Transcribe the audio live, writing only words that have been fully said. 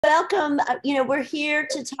welcome. We're here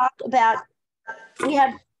to talk about, we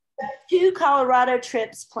have 2 Colorado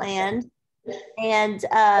trips planned, and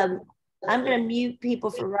I'm going to mute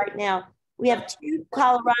people for right now. We have 2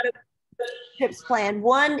 Colorado trips planned.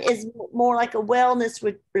 One is more like a wellness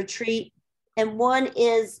retreat, and one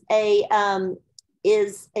is a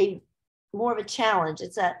more of a challenge.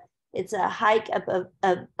 It's a hike up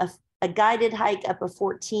a guided hike up a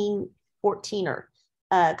 14er,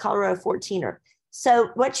 Colorado 14er. So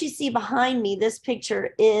what you see behind me, this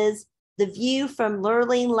picture, is the view from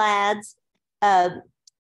Lurleen Ladd's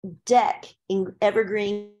deck in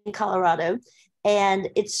Evergreen, Colorado. And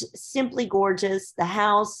it's simply gorgeous. The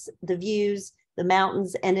house, the views, the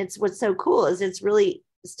mountains. And it's what's so cool is it's really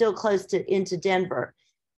still close into Denver.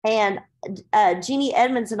 And Jeannie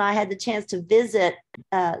Edmonds and I had the chance to visit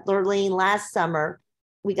Lurleen last summer.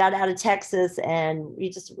 We got out of Texas and we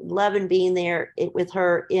just loving being there with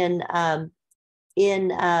her in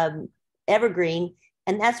Evergreen.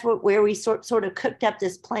 And that's where we sort of cooked up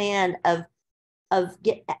this plan of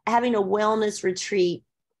having a wellness retreat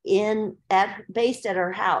based at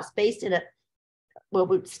our house,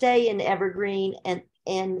 we'd stay in Evergreen and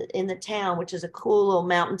in the town, which is a cool little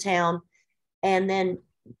mountain town, and then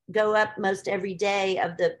go up most every day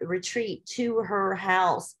of the retreat to her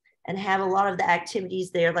house and have a lot of the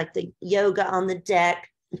activities there, like the yoga on the deck,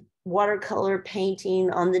 watercolor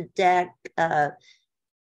painting on the deck,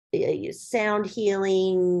 sound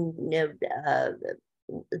healing, the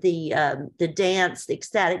dance, the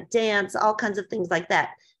ecstatic dance, all kinds of things like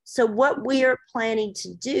that. So what we are planning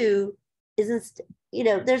to do is,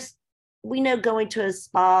 we know going to a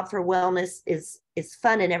spa for wellness is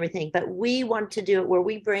fun and everything, but we want to do it where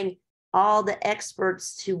we bring all the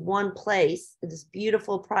experts to one place, this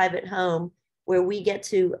beautiful private home where we get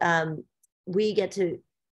to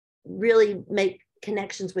really make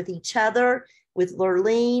connections with each other, with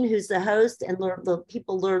Lurleen, who's the host, and the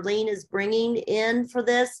people Lurleen is bringing in for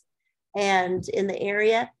this and in the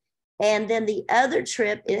area. And then the other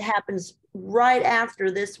trip, it happens right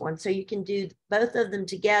after this one. So you can do both of them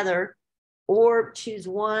together or choose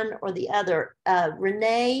one or the other.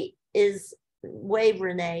 Wave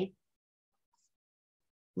Renee.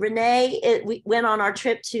 We went on our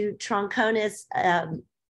trip to Troncones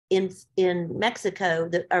in Mexico,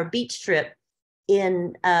 our beach trip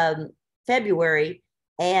in February,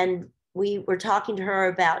 and we were talking to her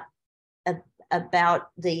about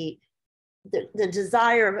the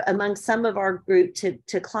desire among some of our group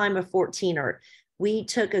to climb a 14er. We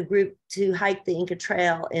took a group to hike the Inca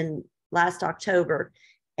Trail in last October,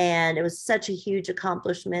 and it was such a huge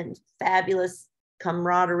accomplishment, fabulous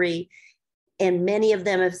camaraderie. And many of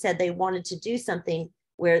them have said they wanted to do something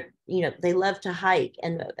where, they love to hike,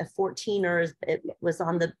 and a 14er was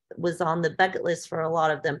on the bucket list for a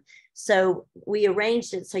lot of them. So we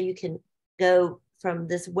arranged it so you can go from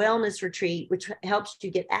this wellness retreat, which helps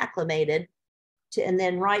you get acclimated, and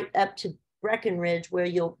then right up to Breckenridge, where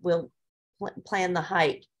we'll plan the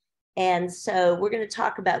hike. And so we're going to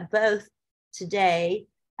talk about both today,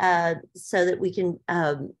 so that we can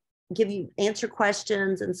answer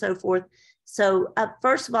questions and so forth. So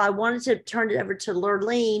first of all, I wanted to turn it over to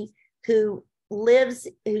Lurleen, who lives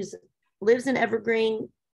in Evergreen,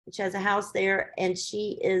 which has a house there, and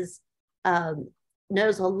she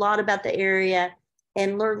knows a lot about the area.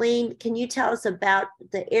 And Lurleen, can you tell us about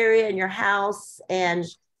the area and your house and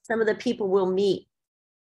some of the people we'll meet?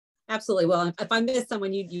 Absolutely. Well, if I miss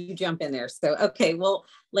someone, you jump in there. So, okay. Well,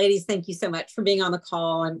 ladies, thank you so much for being on the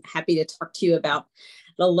call. I'm happy to talk to you about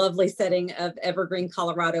the lovely setting of Evergreen,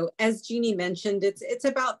 Colorado. As Jeannie mentioned, it's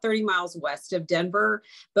about 30 miles west of Denver,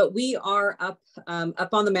 but we are up on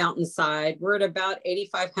the mountainside. We're at about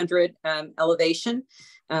 8,500 elevation.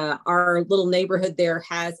 Our little neighborhood there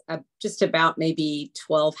has just about maybe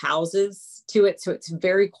 12 houses to it. So it's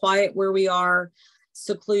very quiet where we are.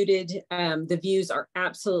 Secluded. The views are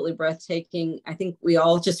absolutely breathtaking. I think we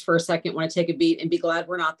all just for a second want to take a beat and be glad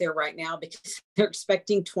we're not there right now, because they're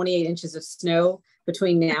expecting 28 inches of snow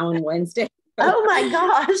between now and Wednesday. Oh my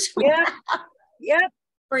gosh. Yep.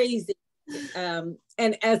 Crazy. And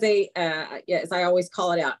as I always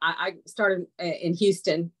call it out, I started in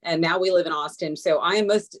Houston and now we live in Austin. So I am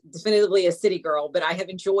most definitively a city girl, but I have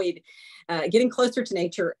enjoyed getting closer to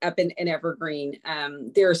nature up in Evergreen.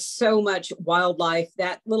 There's so much wildlife.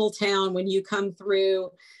 That little town, when you come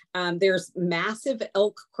through, there's massive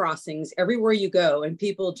elk crossings everywhere you go, and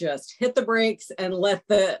people just hit the brakes and let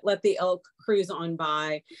the elk cruise on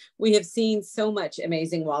by. We have seen so much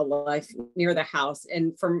amazing wildlife near the house,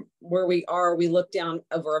 and from where we are, we look down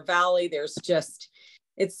over a valley.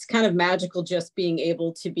 it's kind of magical just being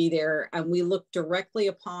able to be there. We look directly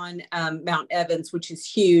upon Mount Evans, which is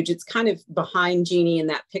huge. It's kind of behind Jeannie in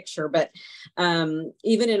that picture, but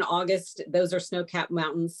even in August, those are snow-capped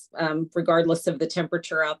mountains, regardless of the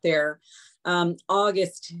temperature out there.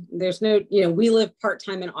 August, there's no, we live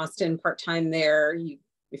part-time in Austin, part-time there.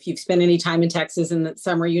 If you've spent any time in Texas in the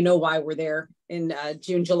summer, you know why we're there in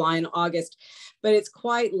June, July, and August. But it's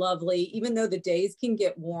quite lovely, even though the days can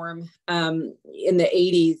get warm in the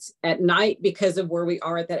 80s at night because of where we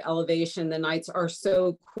are at that elevation. The nights are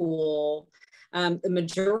so cool. The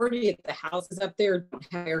majority of the houses up there don't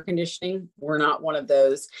have air conditioning. We're not one of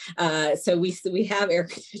those. So we have air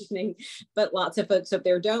conditioning, but lots of folks up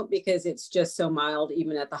there don't because it's just so mild,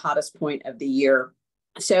 even at the hottest point of the year.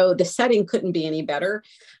 So the setting couldn't be any better.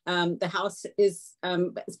 The house is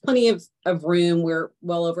plenty of room. We're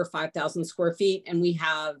well over 5,000 square feet, and we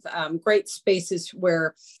have great spaces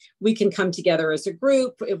where we can come together as a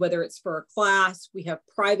group, whether it's for a class. We have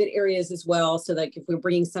private areas as well. So like if we're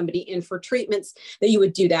bringing somebody in for treatments, that you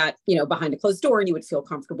would do that, behind a closed door and you would feel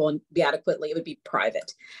comfortable and be adequately, it would be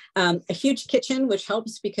private. A huge kitchen, which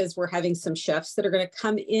helps because we're having some chefs that are going to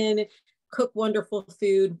come in, cook wonderful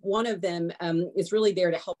food. One of them is really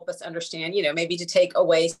there to help us understand, maybe to take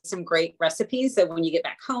away some great recipes that when you get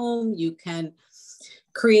back home, you can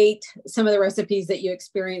create some of the recipes that you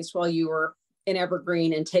experienced while you were in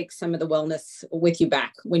Evergreen and take some of the wellness with you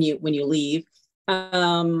back when you leave.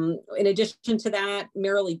 In addition to that,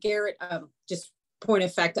 Marilee Garrett, just point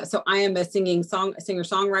of fact. So I am a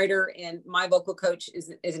singer-songwriter, and my vocal coach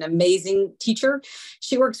is an amazing teacher.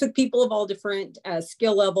 She works with people of all different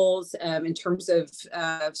skill levels in terms of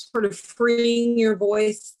sort of freeing your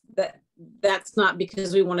voice. That's not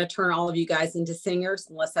because we want to turn all of you guys into singers,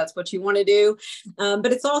 unless that's what you want to do.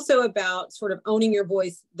 But it's also about sort of owning your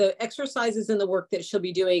voice. The exercises and the work that she'll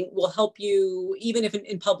be doing will help you, even if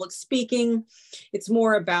in public speaking. It's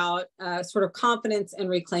more about sort of confidence and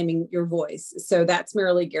reclaiming your voice. So that's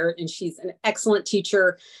Marilee Garrett, and she's an excellent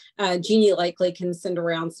teacher. Jeannie likely can send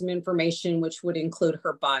around some information, which would include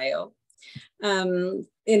her bio.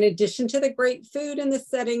 In addition to the great food in the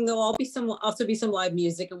setting, there'll also be some live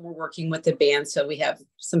music, and we're working with the band, so we have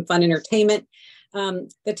some fun entertainment.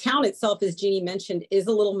 The town itself, as Jeannie mentioned, is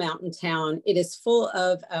a little mountain town. It is full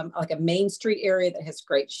of like a main street area that has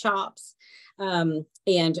great shops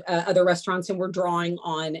and other restaurants, and we're drawing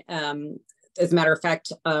on as a matter of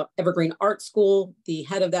fact, Evergreen Art School, the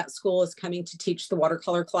head of that school is coming to teach the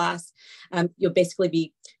watercolor class. You'll basically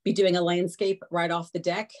be doing a landscape right off the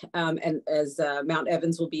deck, and as Mount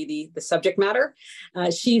Evans will be the subject matter.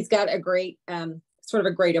 She's got a great sort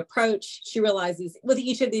of a great approach. She realizes with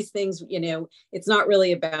each of these things, it's not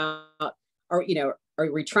really about, are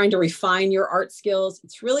we trying to refine your art skills?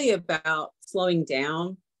 It's really about slowing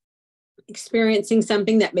down, experiencing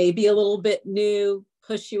something that may be a little bit new,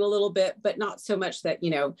 push you a little bit, but not so much that,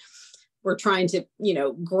 we're trying to,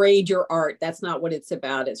 grade your art. That's not what it's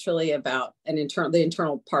about. It's really about the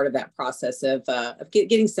internal part of that process of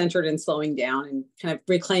getting centered and slowing down and kind of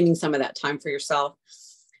reclaiming some of that time for yourself.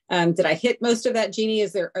 Did I hit most of that, Jeannie?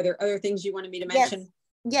 Are there other things you wanted me to mention?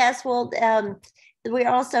 Yes. Well, we're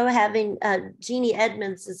also having Jeannie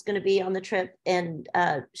Edmonds is going to be on the trip, and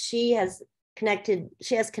she has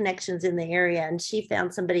connections in the area, and she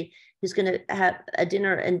found somebody who's going to have a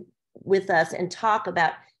dinner with us and talk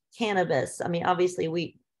about cannabis. I mean,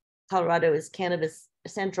 obviously Colorado is cannabis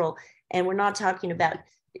central, and we're not talking about,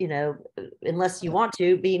 unless you want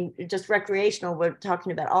to, being just recreational. We're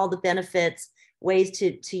talking about all the benefits, ways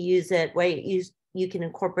to use it, you can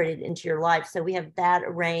incorporate it into your life. So we have that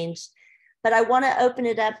arranged, but I want to open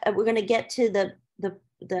it up. We're going to get to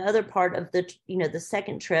the other part of the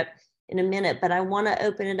second trip in a minute, but I want to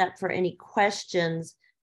open it up for any questions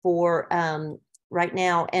for right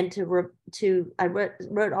now. And I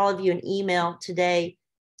wrote all of you an email today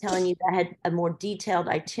telling you that I had a more detailed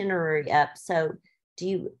itinerary up. So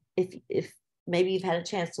if maybe you've had a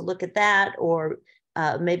chance to look at that, or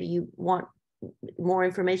maybe you want more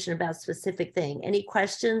information about a specific thing. Any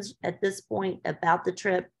questions at this point about the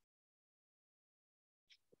trip?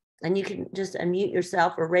 And you can just unmute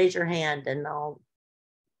yourself or raise your hand, and I'll.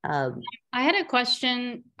 I had a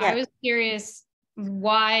question. Yeah. I was curious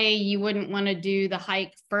why you wouldn't want to do the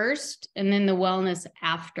hike first and then the wellness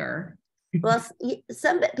after. Well,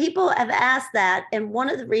 some people have asked that, and one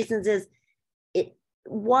of the reasons is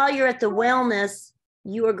while you're at the wellness,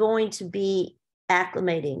 you are going to be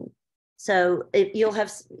acclimating. So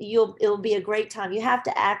it'll be a great time. You have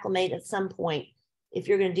to acclimate at some point if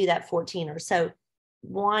you're going to do that 14 or so.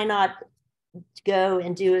 Why not go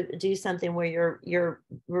and do something where you're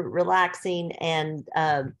relaxing and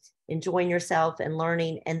enjoying yourself and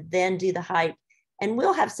learning, and then do the hike. And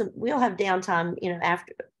we'll have downtime,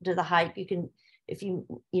 after the hike. You can, if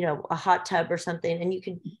a hot tub or something, and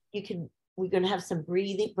we're going to have some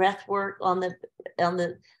breath work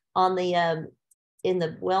in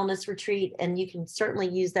the wellness retreat, and you can certainly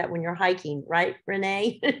use that when you're hiking, right,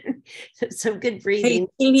 Renee? Some good breathing.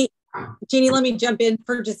 Hey, Jeannie, let me jump in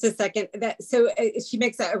for just a second. She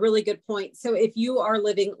makes a really good point. So if you are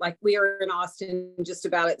living, like we are in Austin, just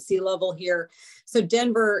about at sea level here. So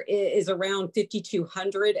Denver is around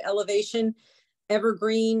 5,200 elevation.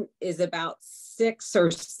 Evergreen is about 6,000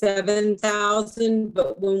 or 7,000.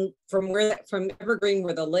 But from Evergreen,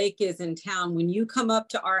 where the lake is in town, when you come up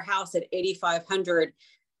to our house at 8,500,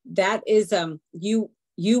 that is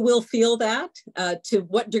you will feel that. To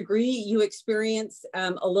what degree you experience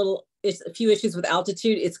a few issues with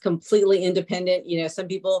altitude, it's completely independent. Some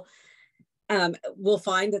people will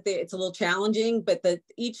find that it's a little challenging, but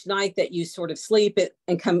each night that you sort of sleep it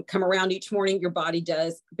and come around each morning, your body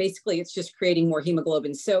does. Basically, it's just creating more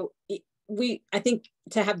hemoglobin. So I think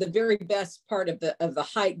to have the very best part of the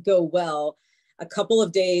hike go well, a couple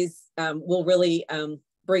of days will really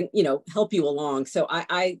help you along. So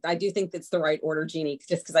I do think that's the right order, Jeannie,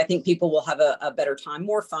 just because I think people will have a better time,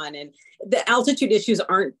 more fun. And the altitude issues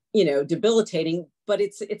aren't, debilitating, but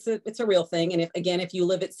it's a real thing. And if you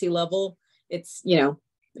live at sea level, it's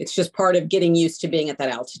just part of getting used to being at that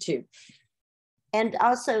altitude. And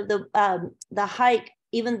also the hike,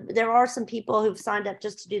 even there are some people who've signed up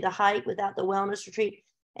just to do the hike without the wellness retreat,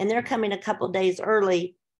 and they're coming a couple of days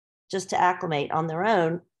early just to acclimate on their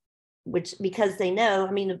own, because they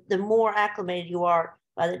know, the more acclimated you are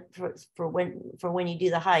for when you do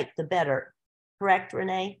the hike, the better. Correct,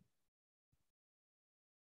 Renee?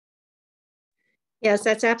 Yes,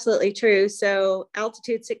 that's absolutely true. So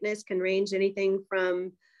altitude sickness can range anything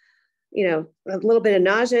from, a little bit of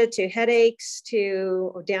nausea to headaches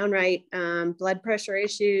to downright blood pressure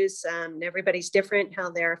issues. Everybody's different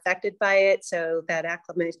how they're affected by it. So that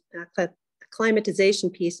acclimatization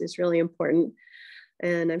piece is really important.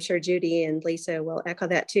 And I'm sure Judy and Lisa will echo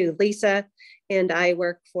that too. Lisa and I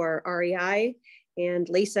work for REI, and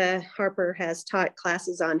Lisa Harper has taught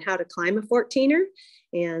classes on how to climb a 14er.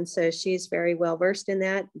 And so she's very well versed in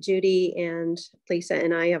that. Judy and Lisa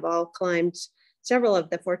and I have all climbed several of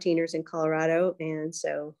the 14ers in Colorado. And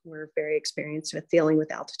so we're very experienced with dealing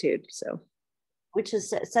with altitude. So, which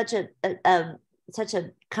is such a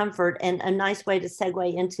comfort and a nice way to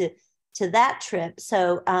segue into that trip.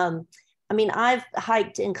 So, I've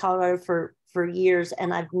hiked in Colorado for years,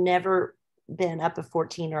 and I've never been up a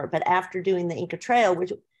 14er, but after doing the Inca Trail,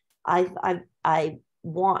 which I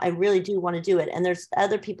really do want to do it. And there's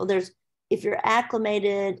other people, if you're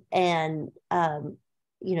acclimated and, and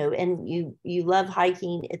you love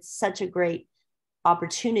hiking, it's such a great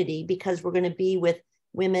opportunity, because we're going to be with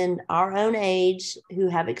women our own age who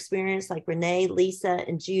have experience, like Renee, Lisa,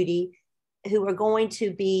 and Judy, who are going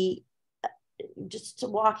to be just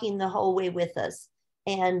walking the whole way with us.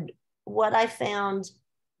 And what I found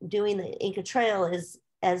doing the Inca Trail is,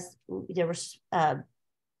 as there were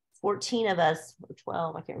 14 of us, or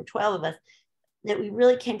 12, I can't remember, 12 of us, that we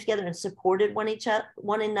really came together and supported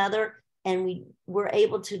one another, and we were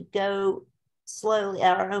able to go slowly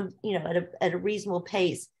at our own, at a reasonable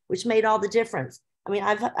pace, which made all the difference.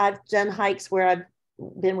 I've done hikes where I've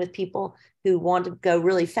been with people who want to go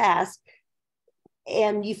really fast,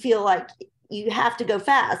 and you feel like you have to go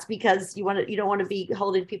fast because you don't want to be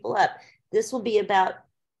holding people up. This will be about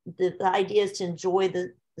the idea is to enjoy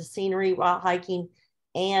the scenery while hiking,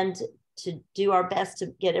 and to do our best to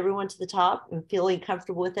get everyone to the top and feeling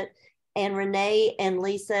comfortable with it. And Renee and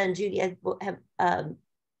Lisa and Judy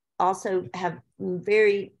also have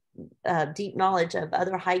very deep knowledge of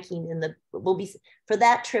other hiking. For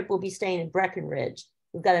that trip, we'll be staying in Breckenridge.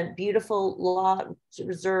 We've got a beautiful lodge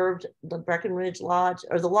reserved, the Breckenridge Lodge,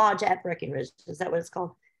 or the lodge at Breckenridge. Is that what it's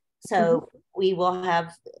called? So we will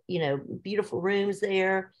have, beautiful rooms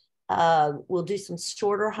there. We'll do some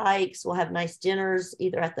shorter hikes. We'll have nice dinners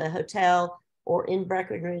either at the hotel or in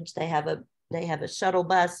Breckenridge. They have a shuttle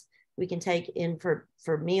bus we can take in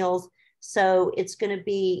for meals. So it's going to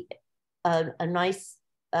be a nice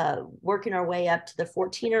working our way up to the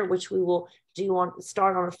 14er, which we will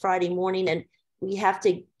start on a Friday morning. And we have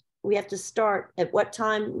to start at what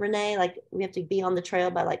time, Renee? Like, we have to be on the trail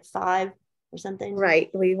by like 5 or something? Right.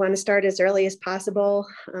 We want to start as early as possible.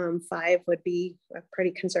 5 would be a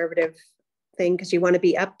pretty conservative thing, because you want to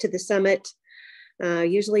be up to the summit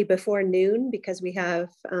usually before noon, because we have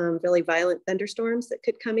really violent thunderstorms that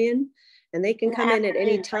could come in, and they can come in at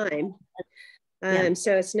any time.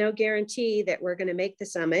 So it's no guarantee that we're going to make the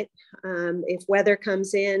summit. If weather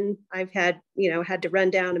comes in, I've had to run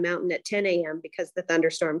down a mountain at 10 a.m. because the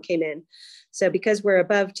thunderstorm came in. So because we're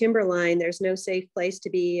above timberline, there's no safe place to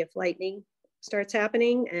be if lightning starts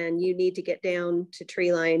happening, and you need to get down to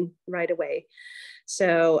tree line right away.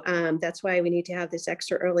 So that's why we need to have this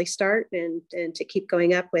extra early start and to keep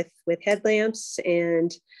going up with headlamps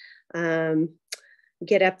and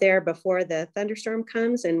get up there before the thunderstorm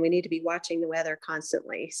comes, and we need to be watching the weather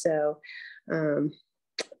constantly. So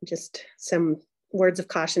just some words of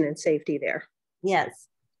caution and safety there. Yes.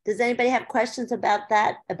 Does anybody have questions about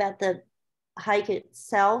that, about the hike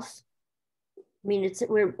itself? I mean,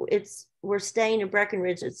 we're staying in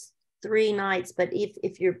Breckenridge. It's 3 nights, but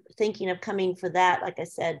if you're thinking of coming for that, like I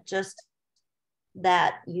said, just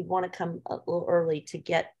that, you'd want to come a little early to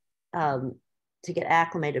get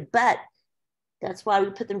acclimated. But that's why we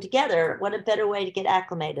put them together. What a better way to get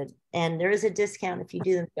acclimated. And there is a discount if you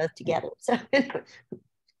do them both together. So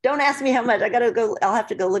don't ask me how much. I'll have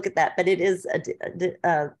to go look at that, but it is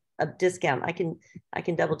a discount. I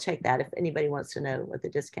can double check that if anybody wants to know what the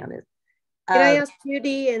discount is. Can I ask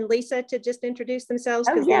Judy and Lisa to just introduce themselves?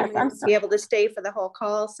 Because they might be able to stay for the whole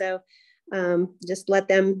call. So just let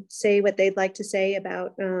them say what they'd like to say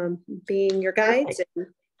about being your guides.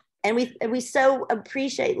 And we so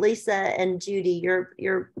appreciate, Lisa and Judy,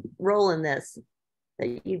 your role in this,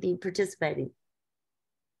 that you'd be participating.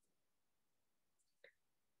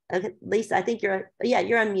 Okay, Lisa, I think you're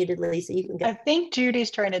unmuted, Lisa. You can go. I think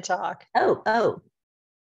Judy's trying to talk. Oh.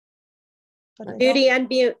 Judy,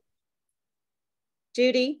 unmute.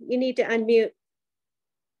 Judy, you need to unmute.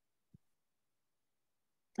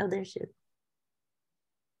 Oh, there she is.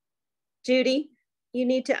 Judy, you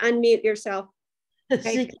need to unmute yourself.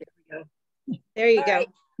 Okay. There you go. Right.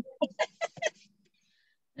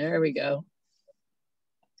 There we go.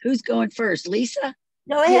 Who's going first? Lisa?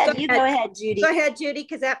 Go ahead. You go ahead, Judy. Go ahead, Judy,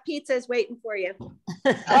 because that pizza is waiting for you.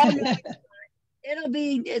 Oh, no. It'll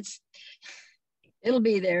be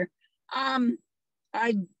there.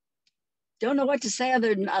 I don't know what to say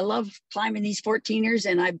other than I love climbing these 14ers,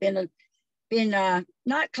 and I've been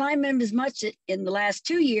not climbing as much in the last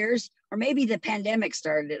 2 years, or maybe the pandemic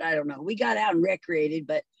started it. I don't know. We got out and recreated,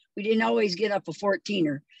 but we didn't always get up a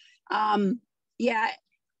 14er. Yeah,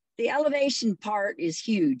 the elevation part is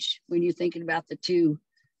huge when you're thinking about the two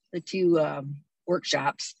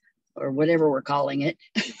workshops, or whatever we're calling it.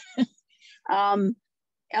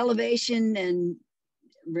 Elevation, and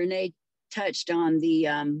Renee touched on the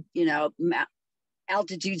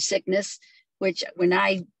altitude sickness, which when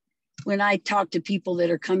I talk to people that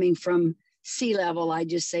are coming from sea level, I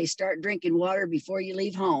just say start drinking water before you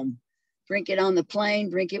leave home. Drink it on the plane,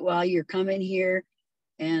 drink it while you're coming here,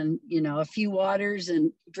 and a few waters,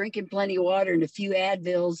 and drinking plenty of water and a few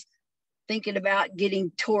Advils, thinking about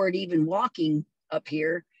getting toward even walking up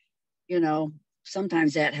here,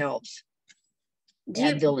 sometimes that helps.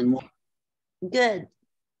 Advil and water. Good.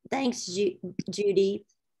 Thanks, Judy.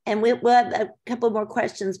 And we'll have a couple more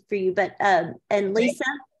questions for you, but and Lisa?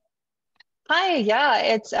 Hi, yeah,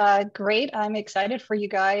 it's great. I'm excited for you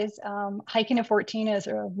guys. Hiking a 14 is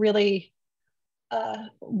a really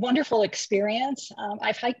wonderful experience.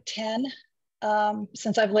 I've hiked 10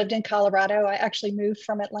 since I've lived in Colorado. I actually moved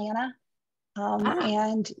from Atlanta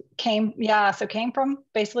and came from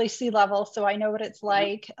basically sea level. So I know what it's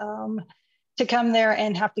like to come there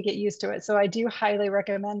and have to get used to it. So I do highly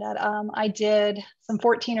recommend that. I did some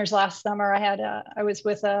 14ers last summer. I was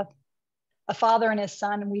with a father and his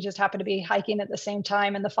son, and we just happened to be hiking at the same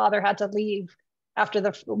time. And the father had to leave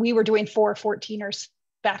after we were doing 4 14ers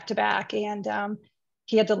back to back. And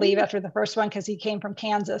he had to leave after the first one because he came from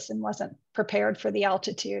Kansas and wasn't prepared for the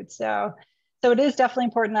altitude. So it is definitely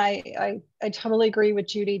important. I totally agree with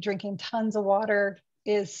Judy. Drinking tons of water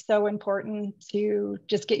is so important to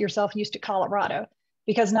just get yourself used to Colorado,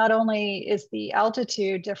 because not only is the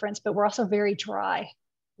altitude difference, but we're also very dry.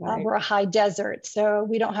 Right. We're a high desert, so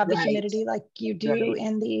we don't have the humidity like you do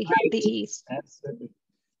in the east. Absolutely.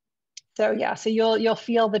 So yeah, so you'll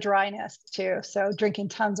feel the dryness too. So drinking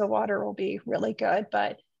tons of water will be really good.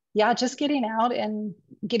 But yeah, just getting out and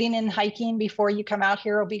getting in hiking before you come out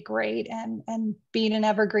here will be great. And being in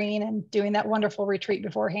Evergreen and doing that wonderful retreat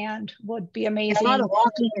beforehand would be amazing. A lot of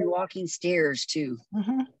walking and walking stairs too.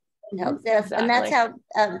 Mm-hmm. No, yes, exactly. And that's how.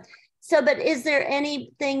 So, but is there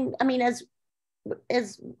anything? I mean, as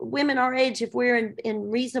women our age, if we're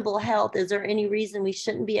in reasonable health, is there any reason we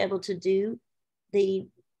shouldn't be able to do the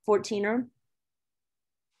 14er?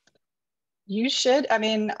 You should. I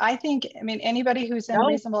mean, anybody who's in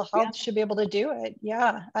reasonable health should be able to do it.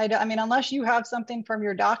 Yeah. I mean, unless you have something from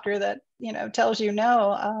your doctor that, tells you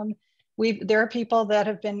no, there are people that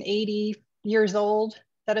have been 80 years old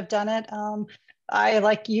that have done it. I,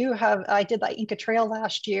 like you have, I did the Inca Trail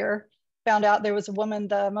last year, found out there was a woman,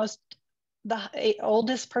 the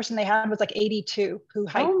oldest person they had was like 82 who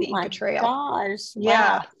hiked the Inca Trail. Gosh.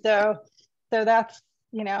 Yeah. Wow. So that's,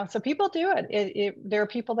 so people do it. There are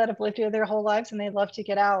people that have lived here their whole lives and they love to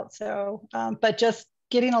get out. So, but just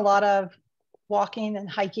getting a lot of walking and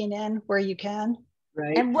hiking in where you can,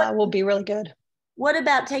 right, and what will be really good. What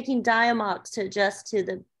about taking Diamox to adjust to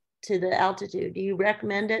the altitude? Do you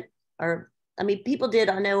recommend it? Or, I mean, people did,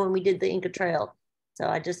 I know, when we did the Inca Trail. So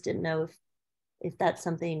I just didn't know if that's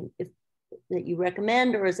something that you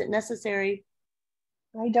recommend, or is it necessary?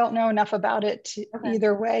 I don't know enough about it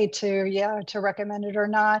either way to recommend it or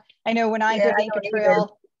not. I know when I did the Inca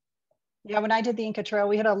Trail, when I did the Inca Trail,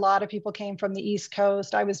 we had a lot of people came from the East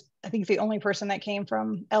Coast. I think the only person that came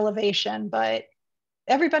from elevation, but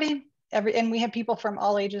and we had people from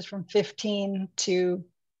all ages, from 15 to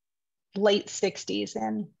late 60s,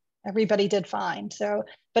 and everybody did fine. So,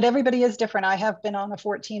 but everybody is different. I have been on a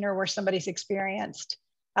 14er where somebody's experienced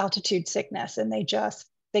altitude sickness and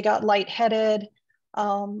they got lightheaded,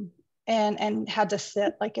 and had to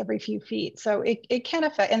sit like every few feet. So it can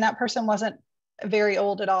affect, and that person wasn't very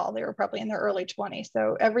old at all. They were probably in their early 20s.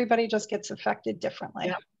 So everybody just gets affected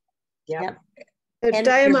differently. Yep. And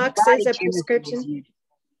Diamox is a prescription.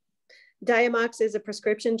 Diamox is a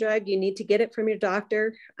prescription drug. You need to get it from your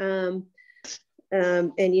doctor, and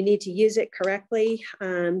you need to use it correctly.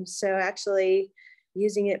 So actually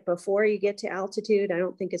using it before you get to altitude, I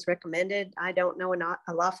don't think is recommended. I don't know an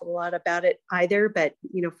awful lot about it either, but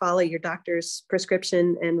follow your doctor's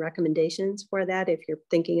prescription and recommendations for that if you're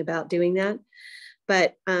thinking about doing that.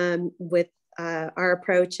 But with our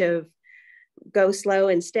approach of go slow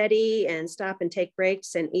and steady and stop and take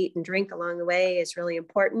breaks and eat and drink along the way is really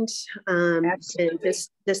important. And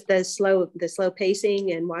just the slow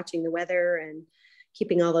pacing and watching the weather and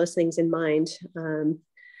keeping all those things in mind.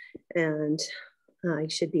 And you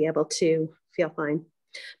should be able to feel fine.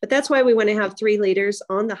 But that's why we want to have 3 leaders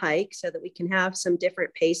on the hike, so that we can have some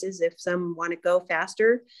different paces if some want to go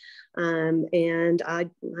faster. And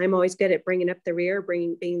I'm always good at bringing up the rear,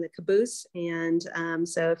 being the caboose. And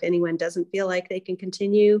so if anyone doesn't feel like they can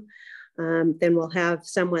continue, then we'll have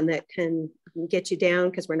someone that can get you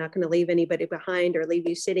down, because we're not going to leave anybody behind or leave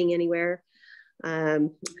you sitting anywhere.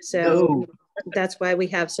 So that's why we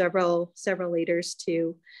have several leaders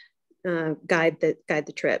to guide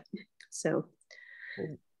the trip. So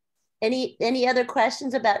any other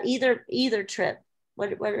questions about either trip?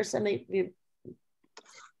 What are some of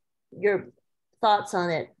your thoughts on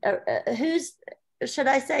it?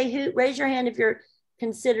 Raise your hand if you're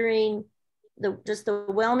considering just the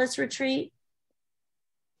wellness retreat.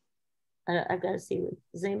 I've got to see,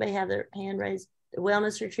 does anybody have their hand raised? The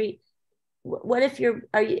wellness retreat. What if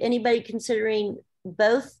anybody considering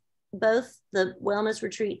both the wellness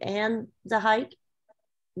retreat and the hike?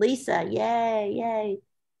 Lisa, yay.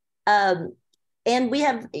 And we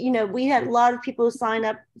had a lot of people who sign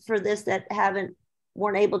up for this that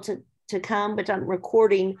weren't able to come, but I'm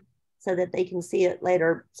recording so that they can see it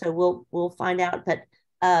later. So we'll find out, but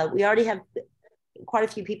we already have quite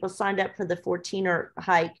a few people signed up for the 14er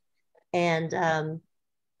hike. And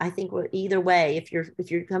I think either way, if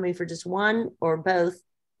you're coming for just one or both,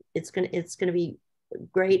 it's gonna be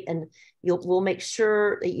great, and we'll make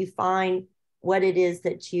sure that you find what it is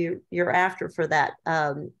that you're after for that.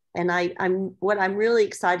 And what I'm really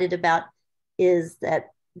excited about is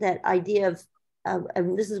that idea of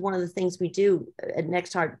and this is one of the things we do at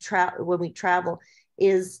NextTribe when we travel,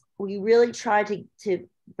 is we really try to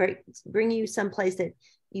bring you someplace that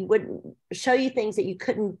you wouldn't, show you things that you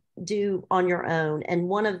couldn't do on your own. And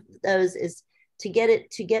one of those is to get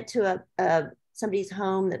to somebody's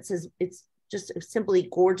home that says it's just a simply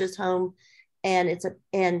gorgeous home, and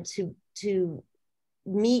to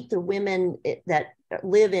meet the women that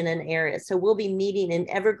live in an area. So we'll be meeting in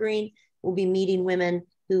Evergreen. We'll be meeting women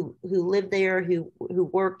who live there, who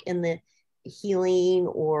work in the healing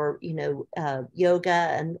or yoga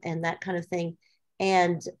and that kind of thing.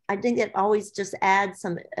 And I think it always just adds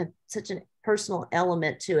such a personal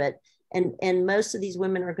element to it. And most of these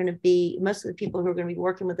women most of the people who are going to be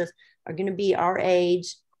working with us are going to be our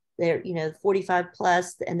age. They're 45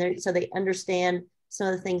 plus, and so they understand some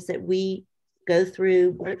of the things that we go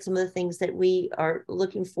through, some of the things that we are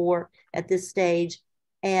looking for at this stage.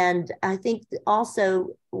 And I think also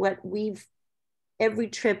every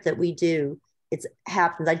trip that we do, it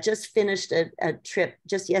happens. I just finished a trip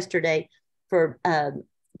just yesterday for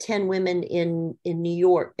 10 women in New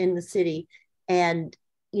York, in the city. And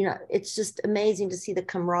you know, it's just amazing to see the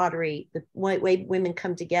camaraderie, the way women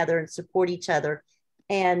come together and support each other.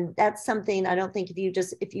 And that's something I don't think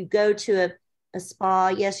if you go to a spa,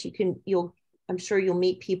 yes, I'm sure you'll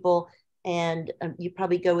meet people, and you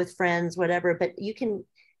probably go with friends, whatever, but you can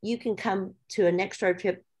come to a NextTribe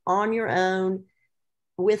trip on your own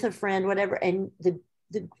with a friend, whatever. And the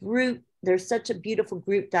group, there's such a beautiful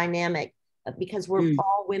group dynamic because we're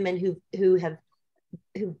all women who've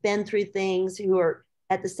been through things, who are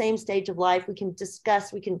at the same stage of life. We can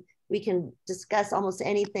discuss almost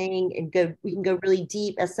anything and we can go really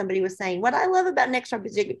deep. As somebody was saying, what I love about NextTribe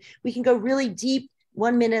is we can go really deep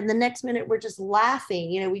one minute, and the next minute we're just laughing.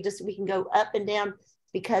 You know, we can go up and down,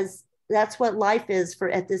 because that's what life is for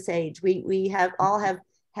at this age. We all have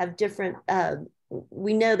different,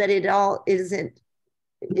 we know that it all isn't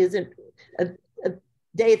a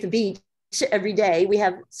day at the beach every day. We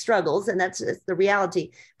have struggles, and that's the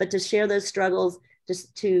reality. But to share those struggles,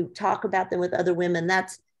 just to talk about them with other women,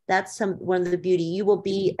 that's one of the beauty. You'll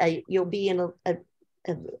be in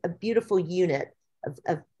a beautiful unit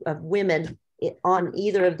of women on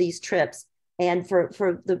either of these trips. And for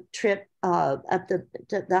the trip up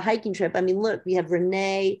the hiking trip, I mean, look, we have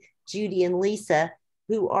Renee, Judy, and Lisa,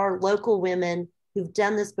 who are local women who've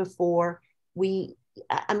done this before.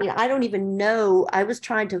 I don't even know. I was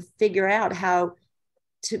trying to figure out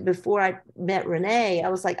before I met Renee, I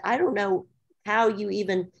was like, I don't know how you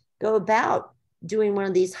even go about doing one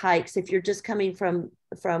of these hikes if you're just coming from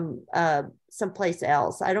someplace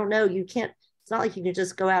else. I don't know. You can't, it's not like you can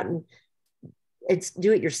just go out and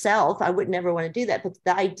do it yourself. I would never want to do that. But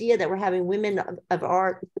the idea that we're having women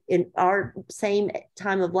in our same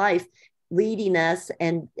time of life leading us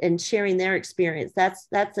and sharing their experience, that's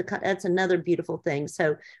another beautiful thing.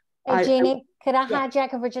 So hey, Jeannie, could I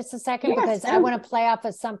hijack it for just a second? Yes, because I want to play off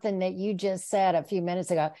of something that you just said a few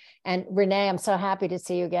minutes ago. And Renee, I'm so happy to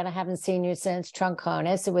see you again. I haven't seen you since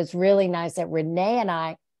Troncones. It was really nice that Renee and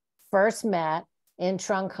I first met in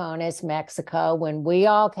Troncones, Mexico, when we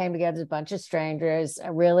all came together as a bunch of strangers.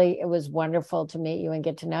 It was wonderful to meet you and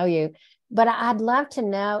get to know you. But I'd love to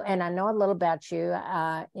know, and I know a little about you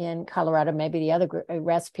in Colorado, maybe the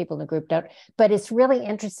rest of people in the group don't, but it's really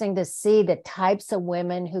interesting to see the types of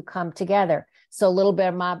women who come together. So a little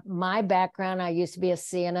bit of my background, I used to be a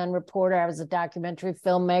CNN reporter. I was a documentary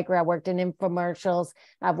filmmaker. I worked in infomercials.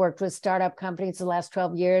 I've worked with startup companies the last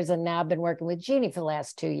 12 years, and now I've been working with Jeannie for the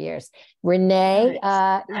last 2 years. Renee,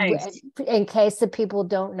 nice. In case the people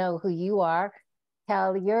don't know who you are,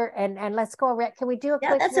 tell and let's go around. Can we do a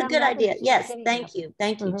quick? That's a good idea. Yes, thank you.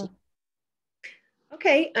 Mm-hmm.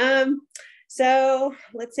 Okay, so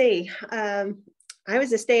let's see. I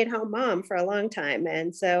was a stay-at-home mom for a long time,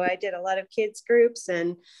 and so I did a lot of kids groups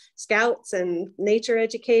and scouts and nature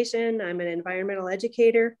education. I'm an environmental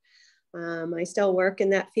educator. I still work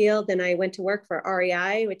in that field, and I went to work for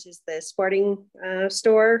REI, which is the sporting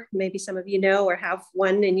store. Maybe some of you know or have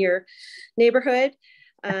one in your neighborhood.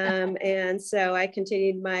 And so I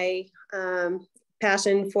continued my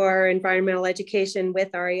passion for environmental education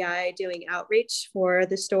with REI, doing outreach for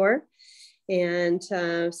the store. And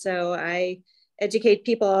so I educate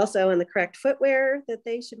people also on the correct footwear that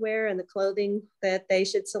they should wear and the clothing that they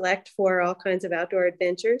should select for all kinds of outdoor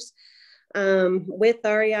adventures. With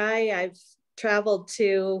REI, I've traveled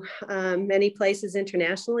to many places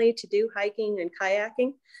internationally to do hiking and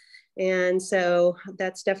kayaking. And so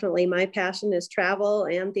that's definitely my passion, is travel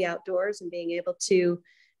and the outdoors and being able to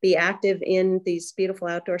be active in these beautiful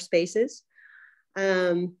outdoor spaces.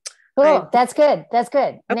 Cool. That's good. That's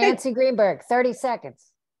good. Okay. Nancy Greenberg, 30 seconds.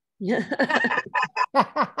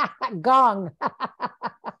 Gong.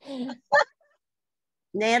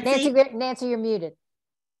 Nancy, you're muted.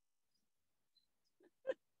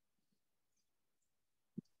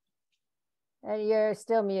 You're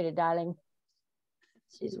still muted, darling.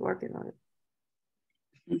 She's working on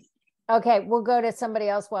it. Okay, we'll go to somebody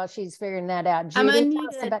else while she's figuring that out. Judy, I'm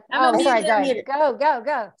unmuted. Sorry,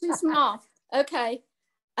 go. Too small. Okay.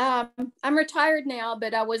 I'm retired now,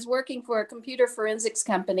 but I was working for a computer forensics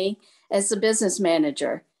company as a business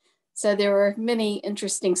manager. So there were many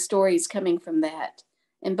interesting stories coming from that.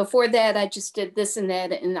 And before that, I just did this and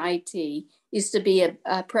that in IT. Used to be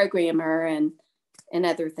a programmer and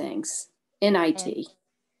other things in IT.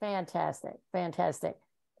 Fantastic.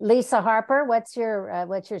 Lisa Harper, what's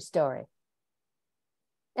your story?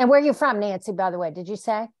 And where are you from, Nancy, by the way? Did you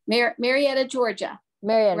say? Marietta, Georgia.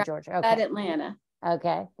 Georgia. Okay. At Atlanta.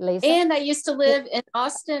 Okay. Lisa? And I used to live in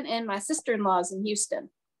Austin, and my sister-in-law's in Houston.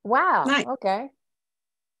 Wow. Nice. Okay.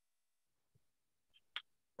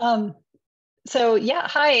 So yeah,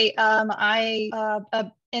 hi. I've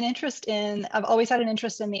always had an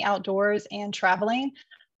interest in the outdoors and traveling.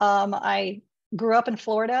 I grew up in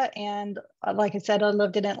Florida, and like I said, I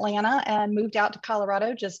lived in Atlanta and moved out to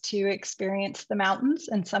Colorado just to experience the mountains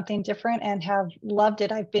and something different, and have loved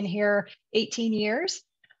it. I've been here 18 years,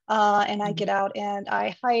 and I get out and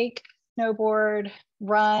I hike, snowboard,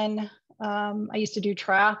 run. I used to do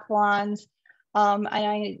triathlons, and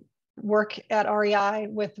I work at REI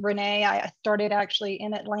with Renee. I started actually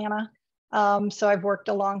in Atlanta. So I've worked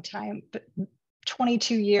a long time,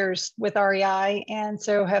 22 years with REI, and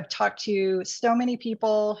so have talked to so many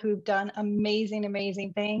people who've done amazing,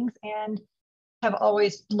 amazing things, and have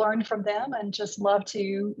always learned from them, and just love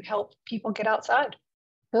to help people get outside.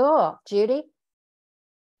 Cool. Judy?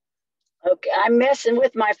 Okay, I'm messing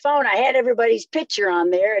with my phone. I had everybody's picture on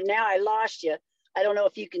there, and now I lost you. I don't know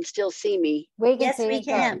if you can still see me. We can Yes, see we it.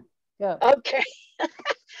 can. Go. Okay.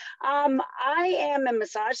 I am a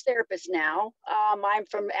massage therapist now. I'm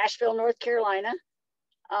from Asheville, North Carolina.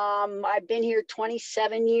 I've been here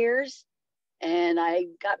 27 years, and I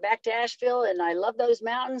got back to Asheville, and I love those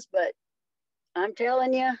mountains, but I'm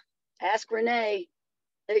telling you, ask Renee,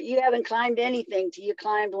 that you haven't climbed anything till you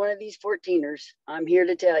climbed one of these 14ers. I'm here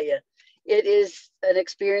to tell you, it is an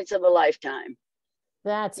experience of a lifetime.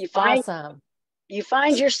 That's awesome. You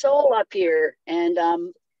find your soul up here, and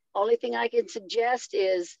only thing I can suggest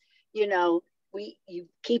is, you know, you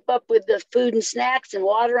keep up with the food and snacks and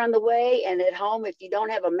water on the way, and at home, if you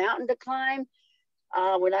don't have a mountain to climb.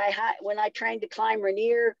 When I trained to climb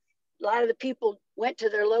Rainier, a lot of the people went to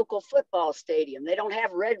their local football stadium. They don't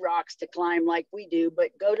have red rocks to climb like we do, but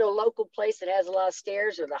go to a local place that has a lot of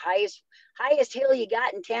stairs, or the highest hill you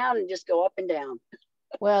got in town, and just go up and down.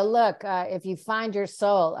 Well, look, if you find your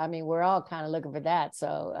soul, I mean, we're all kind of looking for that.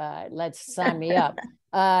 So let's sign me up.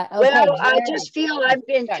 Okay, well, I just feel I've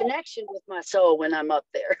been in connection with my soul when I'm up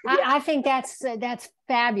there. Yeah. I think that's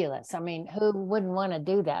fabulous. I mean, who wouldn't want to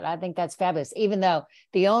do that? I think that's fabulous. Even though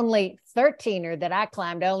the only 13er that I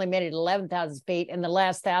climbed, I only made it 11,000 feet, and the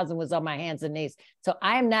last 1,000 was on my hands and knees. So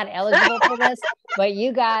I am not eligible for this. But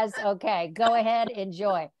you guys, okay, go ahead,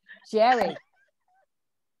 enjoy. Jerry.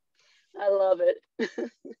 I love it.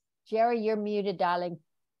 Jerry, you're muted, darling.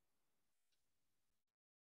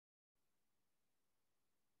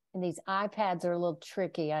 And these iPads are a little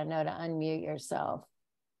tricky, I know, to unmute yourself.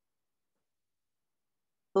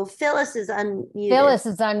 Well, Phyllis is unmuted. Phyllis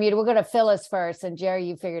is unmuted. We'll go to Phyllis first, and Jerry,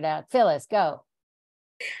 you figured out. Phyllis, go.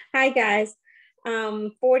 Hi, guys.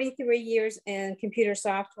 43 years in computer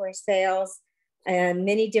software sales and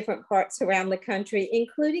many different parts around the country,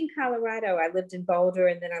 including Colorado. I lived in Boulder,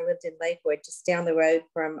 and then I lived in Lakewood, just down the road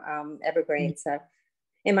from Evergreen. So,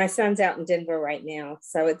 and my son's out in Denver right now.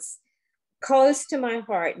 So it's close to my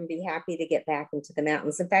heart, and be happy to get back into the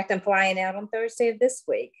mountains. In fact, I'm flying out on Thursday of this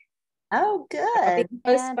week. Oh, good.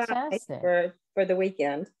 For the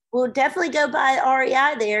weekend. We'll definitely go by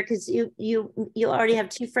REI there, because you already have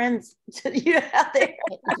two friends you out there.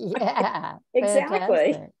 Yeah,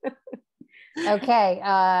 exactly. Okay,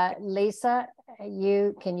 Lisa,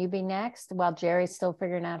 can you be next while Jerry's still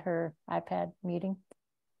figuring out her iPad meeting?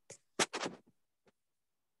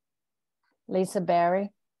 Lisa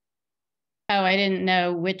Barry. Oh, I didn't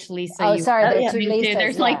know which Lisa. Oh, sorry, there's two Lisas.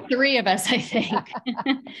 There's like three of us, I think.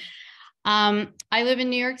 I live in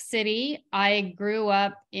New York City. I grew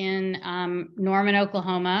up in Norman,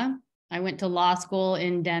 Oklahoma. I went to law school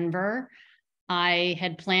in Denver. I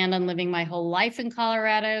had planned on living my whole life in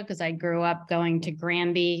Colorado because I grew up going to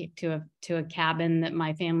Granby to a cabin that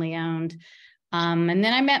my family owned. And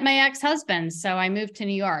then I met my ex-husband. So I moved to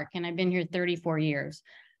New York, and I've been here 34 years.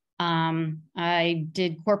 I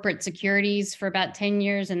did corporate securities for about 10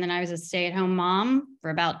 years, and then I was a stay-at-home mom for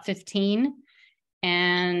about 15.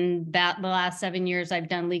 And the last 7 years, I've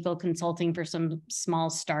done legal consulting for some small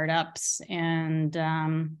startups, and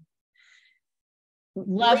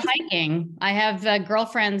love hiking. I have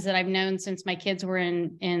girlfriends that I've known since my kids were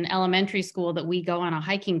in elementary school that we go on a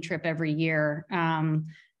hiking trip every year.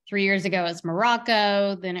 3 years ago, it's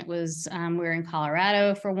Morocco. Then it was, we were in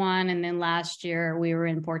Colorado for one. And then last year we were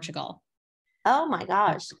in Portugal. Oh my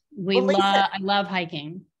gosh. I love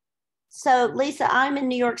hiking. So Lisa, I'm in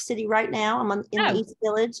New York City right now. I'm in the East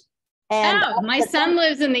Village. And my son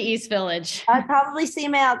lives in the East Village. I probably see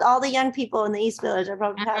him out, all the young people in the East Village. I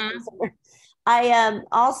probably pass them somewhere. I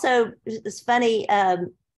also, it's funny,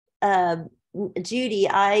 Judy,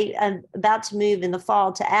 I am about to move in the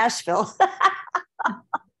fall to Asheville.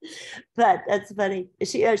 But that's funny.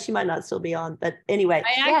 She might not still be on, but anyway.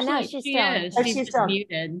 She's still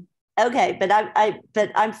muted. Okay, but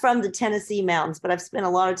I'm from the Tennessee mountains, but I've spent a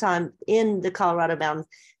lot of time in the Colorado mountains.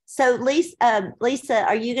 So Lisa,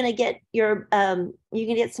 are you going to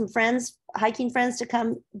get some friends, hiking friends, to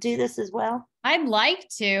come do this as well? I'd like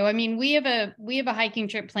to. I mean, we have a hiking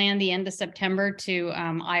trip planned the end of September to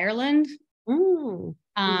Ireland,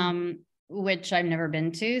 which I've never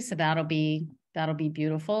been to, so that'll be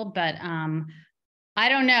beautiful. But I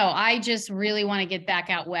don't know. I just really want to get back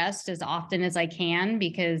out west as often as I can,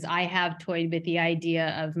 because I have toyed with the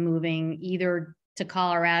idea of moving either to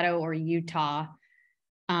Colorado or Utah.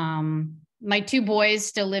 My 2 boys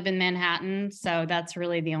still live in Manhattan, so that's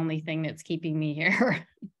really the only thing that's keeping me here.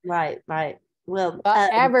 Right. Well,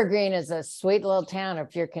 Evergreen is a sweet little town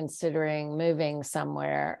if you're considering moving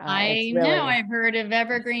somewhere. I know. I've heard of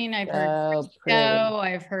Evergreen. I've heard Frisco.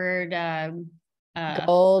 I've heard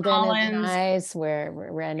Golden Collins. is nice. Where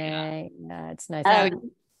Renee, it's nice.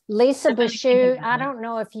 Lisa Bouchou, I don't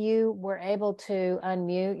know if you were able to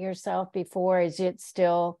unmute yourself before. Is it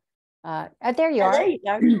still? There you are. There you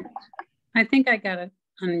go. I think I got it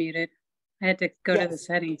unmuted. I had to go to the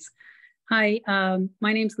settings. Hi,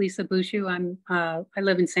 my name's Lisa Bouchou. I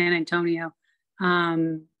live in San Antonio.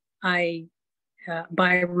 I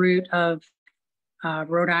by route of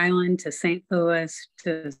Rhode Island to St. Louis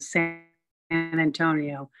to San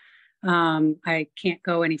Antonio. I can't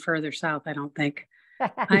go any further south, I don't think.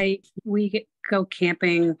 We go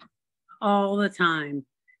camping all the time,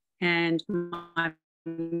 and my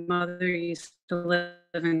mother used to live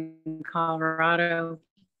in Colorado,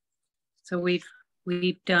 so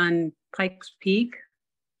we've done Pikes Peak,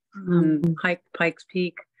 hiked Pikes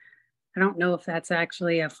Peak. I don't know if that's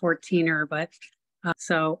actually a 14er, but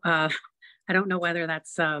I don't know whether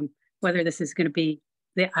that's whether this is going to be.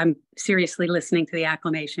 I'm seriously listening to the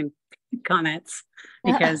acclimation comments,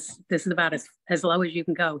 because this is about as low as you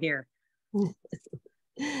can go here.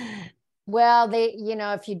 Well,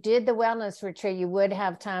 if you did the wellness retreat, you would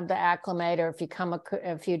have time to acclimate, or if you come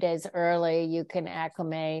a few days early, you can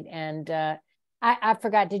acclimate. And I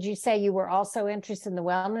forgot, did you say you were also interested in the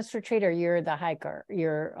wellness retreat, or you're the hiker?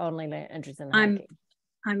 You're only interested in the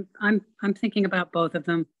hiking? I'm thinking about both of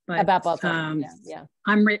them. But, about both of them, yeah.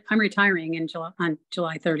 I'm retiring on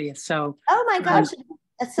July 30th. So. Oh my gosh!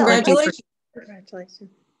 Congratulations! Congratulations!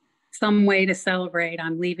 Some way to celebrate.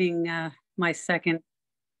 I'm leaving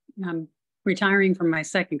I'm retiring from my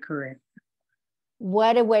second career.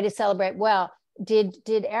 What a way to celebrate! Well,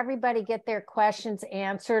 did everybody get their questions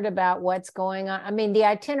answered about what's going on? I mean, the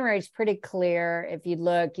itinerary is pretty clear. If you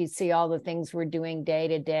look, you see all the things we're doing day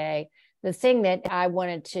to day. The thing that I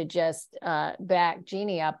wanted to just back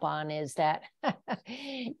Jeannie up on is that,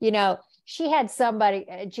 she had somebody,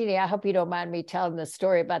 Jeannie, I hope you don't mind me telling the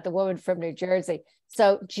story about the woman from New Jersey.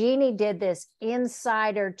 So Jeannie did this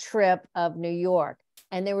insider trip of New York.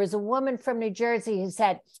 And there was a woman from New Jersey who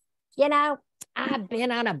said, I've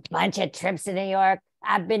been on a bunch of trips to New York.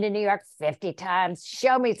 I've been to New York 50 times.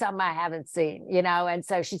 Show me something I haven't seen, And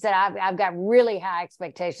so she said, I've got really high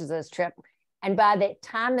expectations of this trip. And by the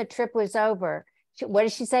time the trip was over, what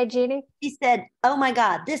did she say, Jeannie? She said, "Oh my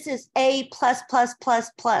God, this is A+++++.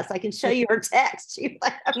 I can show you her text."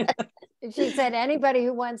 She said, anybody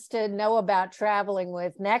who wants to know about traveling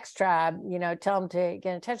with NextTribe, tell them to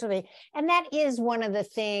get in touch with me. And that is one of the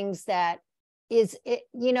things that is,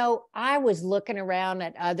 I was looking around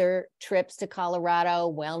at other trips to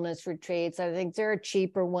Colorado, wellness retreats. I think there are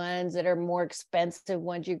cheaper ones that are more expensive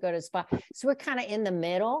ones you go to spa. So we're kind of in the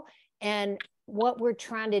middle. And what we're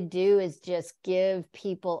trying to do is just give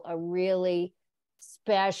people a really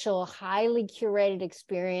special, highly curated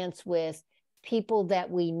experience with people that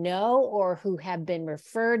we know or who have been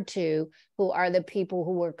referred to, who are the people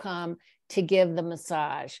who will come to give the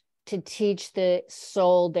massage, to teach the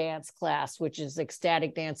soul dance class, which is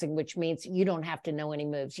ecstatic dancing, which means you don't have to know any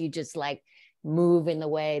moves. You just move in the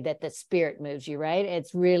way that the spirit moves you, right?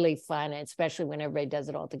 It's really fun, especially when everybody does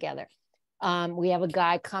it all together. We have a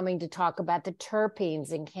guy coming to talk about the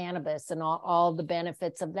terpenes in cannabis and all the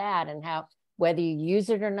benefits of that, and how, whether you use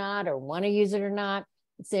it or not, or want to use it or not,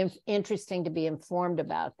 it's interesting to be informed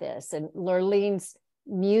about this. And Lurlene's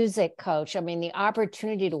music coach, I mean, the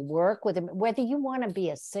opportunity to work with him, whether you want to be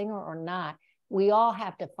a singer or not, we all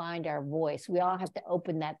have to find our voice. We all have to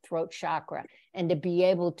open that throat chakra and to be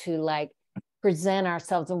able to present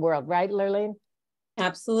ourselves in the world, right, Lurlene?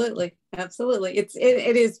 Absolutely.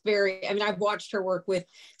 It is very, I've watched her work with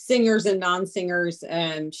singers and non-singers.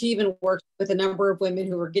 She even worked with a number of women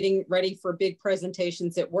who were getting ready for big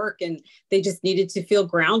presentations at work, and they just needed to feel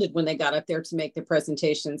grounded when they got up there to make the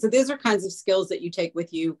presentation. So these are kinds of skills that you take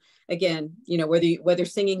with you. Again, whether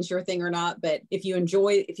singing's your thing or not, but if you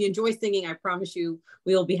enjoy singing, I promise you,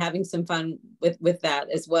 we will be having some fun with that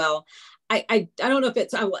as well. I don't know if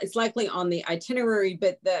it's likely on the itinerary,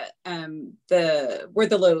 but where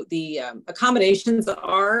the accommodations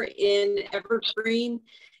are in Evergreen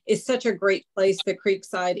is such a great place, the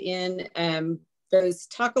Creekside Inn. Those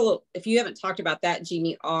talk a little, if you haven't talked about that,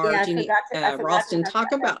 Jeannie Ralston,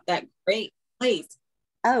 talk about that great place.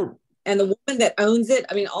 Oh, and the woman that owns it,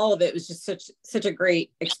 I mean, all of it was just such a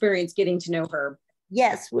great experience getting to know her.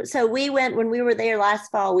 Yes. So we went, when we were there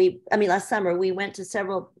last summer, we went to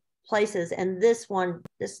several places, and this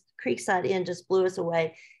Creekside Inn just blew us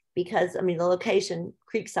away because, I mean, the location,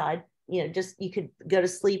 Creekside, just, you could go to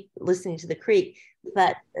sleep listening to the creek,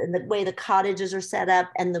 but the way the cottages are set up,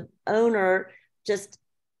 and the owner, just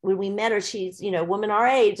when we met her, she's, a woman our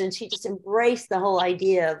age, and she just embraced the whole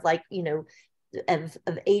idea of, like,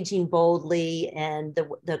 of aging boldly, and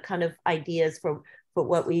the kind of ideas for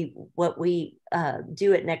what we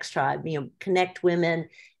do at NextTribe, connect women,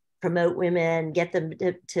 promote women, get them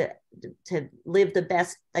to live the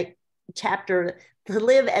best, like, chapter, to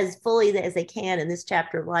live as fully as they can in this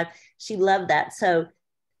chapter of life. She loved that. So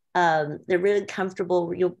they're really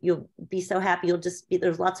comfortable. You'll be so happy.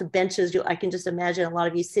 There's lots of benches. I can just imagine a lot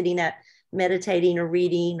of you sitting at meditating or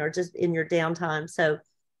reading or just in your downtime. So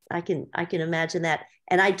I can imagine that.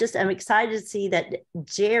 And I'm excited to see that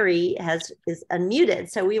Jerry is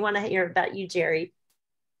unmuted. So we want to hear about you, Jerry.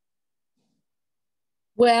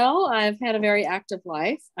 Well, I've had a very active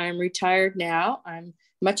life. I'm retired now. I'm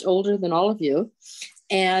much older than all of you.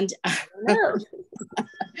 And,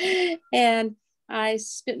 and I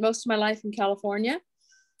spent most of my life in California,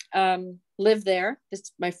 lived there.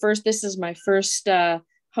 This is my first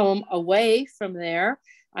home away from there.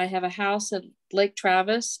 I have a house at Lake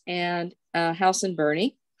Travis and a house in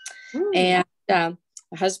Bernie, and a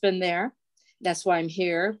husband there. That's why I'm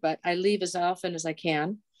here, but I leave as often as I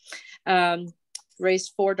can.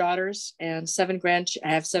 Raised 4 daughters and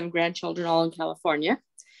I have 7 grandchildren, all in California.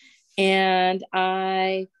 And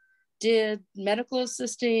I did medical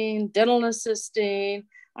assisting, dental assisting.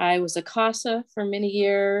 I was a CASA for many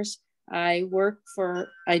years. I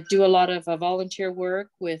do a lot of volunteer work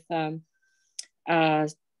with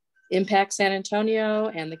Impact San Antonio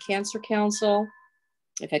and the Cancer Council.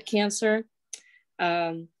 I've had cancer.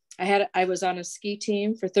 I was on a ski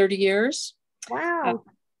team for 30 years. Wow.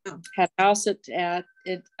 Had a house up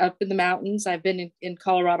in the mountains. I've been in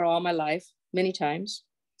Colorado all my life, many times.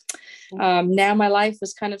 Now my life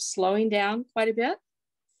is kind of slowing down quite a bit.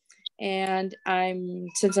 And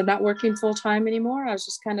since I'm not working full time anymore, I was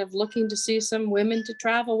just kind of looking to see some women to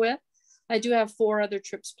travel with. I do have 4 other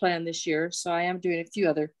trips planned this year. So I am doing a few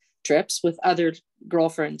other trips with other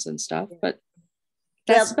girlfriends and stuff, but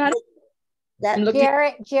that's about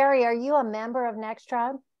it. Jerry, are you a member of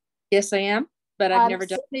NextTribe? Yes, I am, but I've never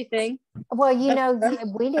done anything. Well,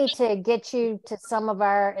 we need to get you to some of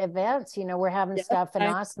our events. We're having stuff in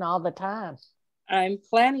Austin all the time. I'm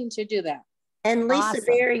planning to do that. And Lisa,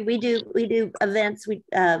 Berry, we do events. We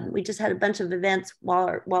just had a bunch of events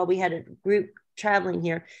while we had a group traveling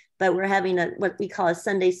here, but we're having what we call a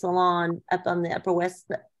Sunday salon up on the Upper West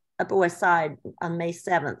Side on May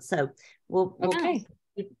 7th. So we'll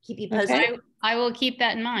keep you posted. Okay. I will keep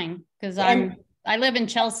that in mind because I live in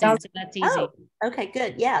Chelsea, so that's easy. Oh, okay,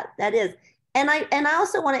 good. Yeah, that is. And I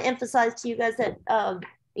also want to emphasize to you guys that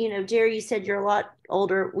Jerry, you said you're a lot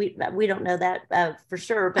older. We don't know that for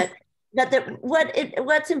sure, but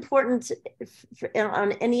what's important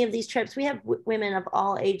on any of these trips, we have women of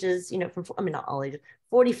all ages, not all ages,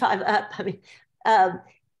 45 up. I mean,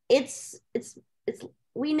 it's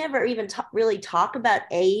we never even really talk about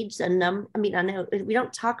age and number. I mean, I know we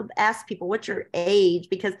don't ask people what's your age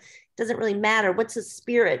because it doesn't really matter. What's the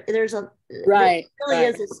spirit? There is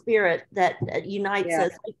a spirit that unites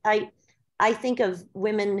us. I think of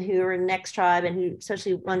women who are in NextTribe and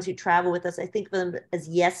especially ones who travel with us, I think of them as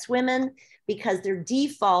yes women because their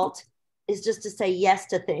default is just to say yes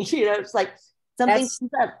to things. It's like something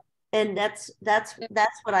comes up, and that's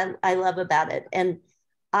what I love about it. And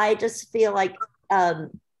I just feel like, and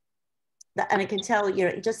I can tell,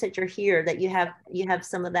 just that you're here, that you have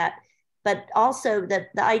some of that, but also that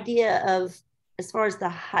the idea of, as far as the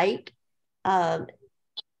hike,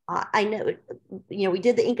 I know, we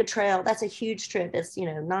did the Inca Trail. That's a huge trip. It's,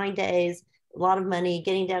 9 days, a lot of money,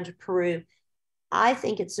 getting down to Peru. I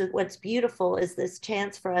think what's beautiful is this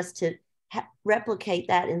chance for us to replicate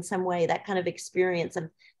that in some way, that kind of experience of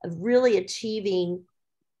really achieving,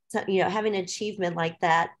 having an achievement like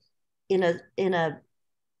that in a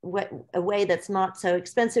way that's not so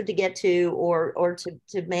expensive to get to or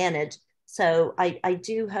to manage. So I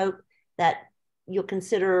do hope that you'll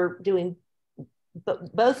consider doing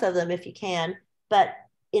both of them if you can, but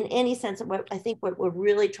in any sense of what we're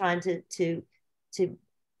really trying to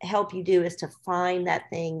help you do is to find that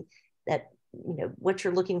thing that, what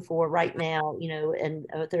you're looking for right now, and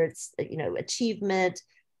whether it's, achievement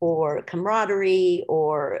or camaraderie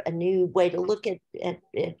or a new way to look at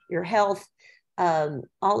your health.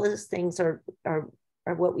 All those things are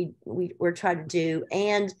what we're trying to do.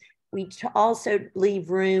 And we also leave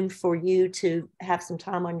room for you to have some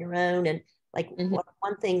time on your own. And like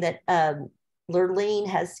one thing that Lurleen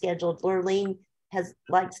has scheduled, Lurleen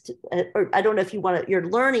likes to, or I don't know if you want to, you're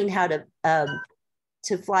learning how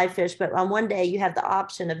to fly fish, but on one day you have the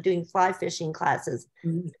option of doing fly fishing classes,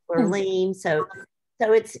 Lurleen. So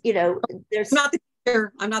it's, you know, there's not the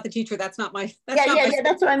teacher. I'm not the teacher. That's not my. That's yeah.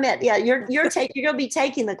 That's what I meant. Yeah, you're going to be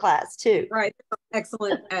taking the class too. Right.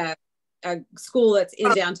 Excellent school that's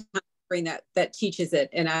in downtown that teaches it,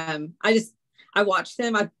 and I watched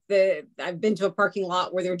them. I've been to a parking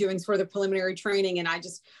lot where they're doing sort of the preliminary training, and I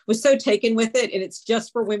just was so taken with it. And it's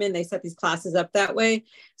just for women. They set these classes up that way,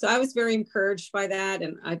 so I was very encouraged by that.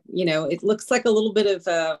 And it looks like a little bit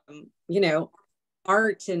of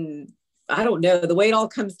art, and I don't know, the way it all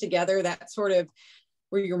comes together. That sort of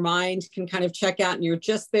where your mind can kind of check out and you're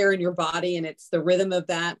just there in your body, and it's the rhythm of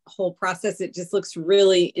that whole process. It just looks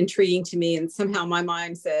really intriguing to me. And somehow my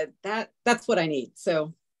mind said that's what I need.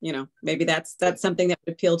 So, maybe that's something that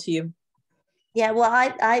would appeal to you. Yeah. Well,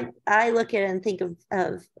 I look at it and think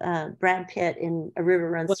of Brad Pitt in A River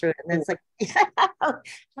Runs Through It. And it's like,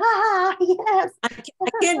 yes. I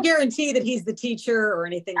can't guarantee that he's the teacher or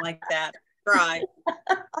anything like that. Try.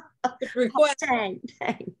 Request. Dang.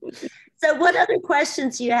 So what other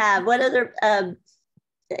questions do you have? What other,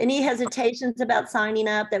 any hesitations about signing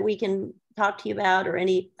up that we can talk to you about, or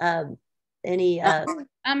any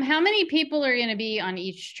how many people are going to be on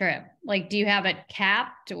each trip? Like, do you have it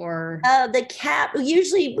capped, or? The cap,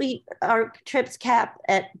 usually our trips cap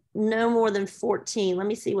at no more than 14. Let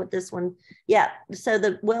me see what this one, yeah. So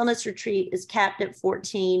the wellness retreat is capped at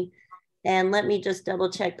 14. And let me just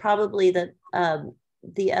double check. Probably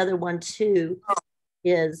the other one too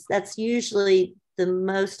that's usually the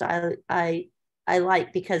most I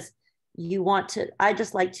like, because you want to. I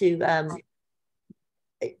just like to.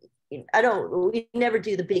 We never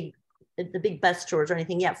do the big bus tours or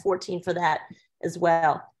anything. Yeah, 14 for that as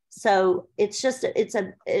well. So it's just it's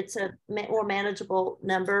a more manageable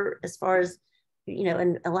number as far as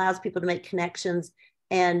and allows people to make connections.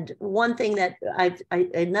 And one thing that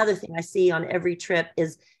another thing I see on every trip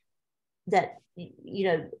is that,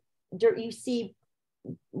 you see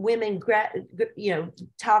women,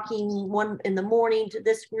 talking one in the morning to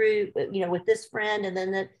this group, with this friend, and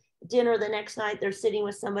then at dinner the next night, they're sitting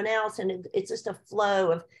with someone else. And it's just a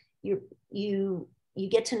flow of you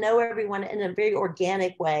get to know everyone in a very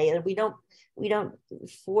organic way. And we don't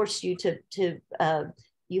force you to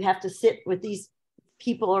you have to sit with these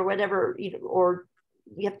people or whatever, or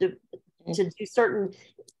you have to do certain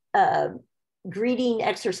greeting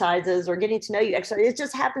exercises or getting to know you exercise. It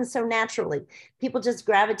just happens so naturally. People just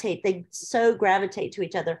gravitate. They so gravitate to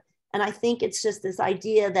each other. And I think it's just this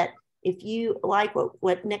idea that if you like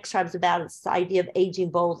what NextTribe is about, it's the idea of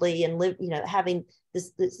aging boldly and live, having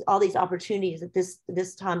this all these opportunities at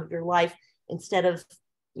this time of your life, instead of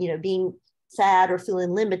being sad or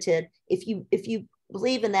feeling limited. If you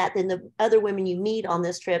believe in that, then the other women you meet on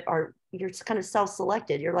this trip you're kind of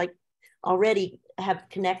self-selected. You're like already have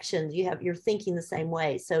connections. You're thinking the same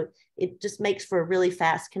way. So it just makes for a really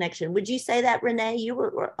fast connection. Would you say that, Renee? You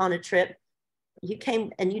were on a trip. You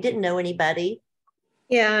came and you didn't know anybody.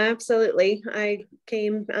 Yeah, absolutely. I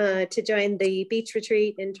came to join the beach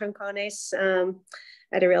retreat in Troncones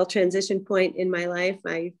at a real transition point in my life.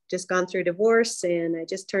 I just gone through divorce and I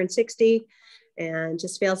just turned 60, and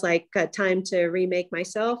just feels like time to remake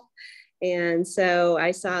myself. And so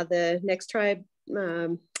I saw the NextTribe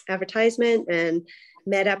advertisement and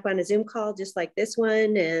met up on a Zoom call just like this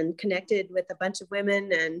one, and connected with a bunch of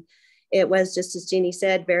women. And it was just, as Jeannie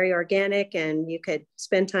said, very organic, and you could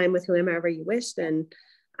spend time with whomever you wished. And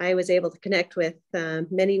I was able to connect with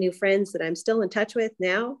many new friends that I'm still in touch with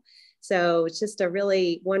now. So it's just a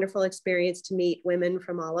really wonderful experience to meet women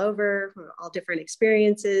from all over, from all different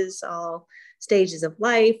experiences, all stages of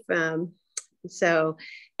life. So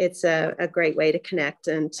it's a great way to connect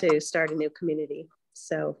and to start a new community.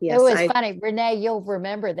 So yes, it was funny, Renee, you'll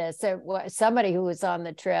remember this. Somebody who was on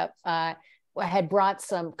the trip had brought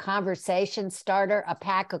some conversation starter, a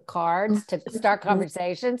pack of cards to start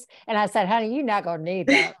conversations. And I said, honey, you're not going to need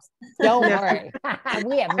those. Don't worry.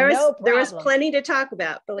 We have no problem. There was plenty to talk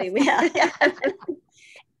about, believe me. Yeah.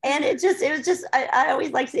 And it was just, I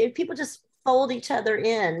always like to say, people just fold each other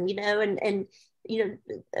in, and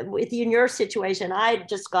with you in your situation, I had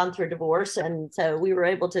just gone through a divorce. And so we were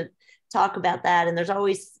able to talk about that. And there's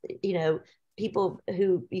always, people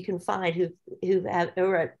who you can find who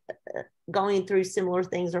are going through similar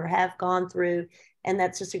things or have gone through. And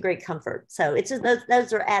that's just a great comfort. So it's just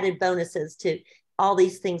those are added bonuses to all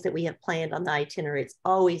these things that we have planned on the itinerary. It's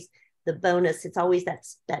always the bonus. It's always that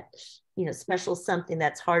special something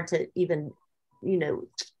that's hard to even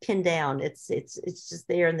pin down. It's just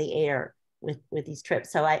there in the air with these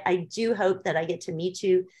trips. So I do hope that I get to meet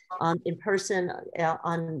you in person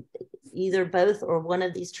on either both or one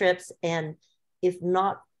of these trips, and if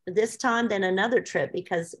not this time, then another trip,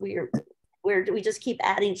 because we just keep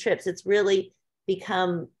adding trips. It's really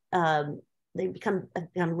become they become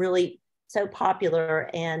really so popular,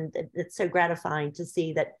 and it's so gratifying to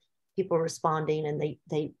see that people are responding, and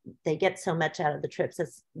they get so much out of the trips. That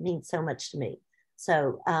means so much to me.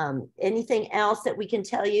 So anything else that we can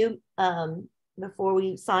tell you before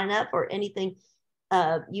we sign up, or anything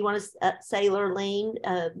you want to say, Lurleen?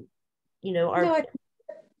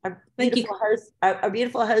 Our beautiful host, our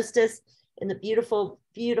beautiful hostess in the beautiful,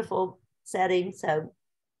 beautiful setting. So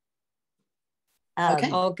okay,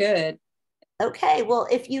 all good. Okay, well,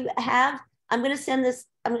 if you have, I'm going to send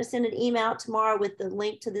an email tomorrow with the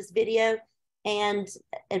link to this video, and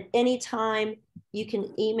at any time you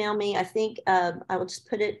can email me. I think I will just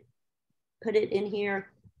put it in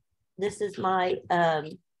here. This is my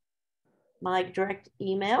my direct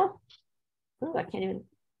email. Oh, I can't even.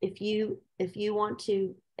 If you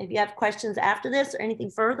have questions after this or anything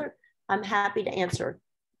further, I'm happy to answer.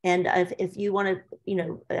 And if you want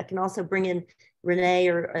to, I can also bring in Renee,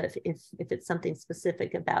 or if it's something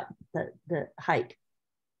specific about the hike.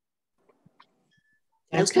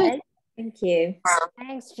 That's okay. Good. Thank you.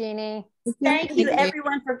 Thanks, Jeannie. Thank you,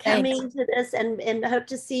 everyone, for coming to this, and hope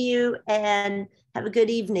to see you, and have a good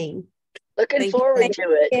evening. Looking forward to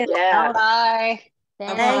it. Yeah. Bye.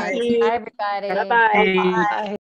 Thank you. Bye, everybody. Bye-bye. Bye. Bye.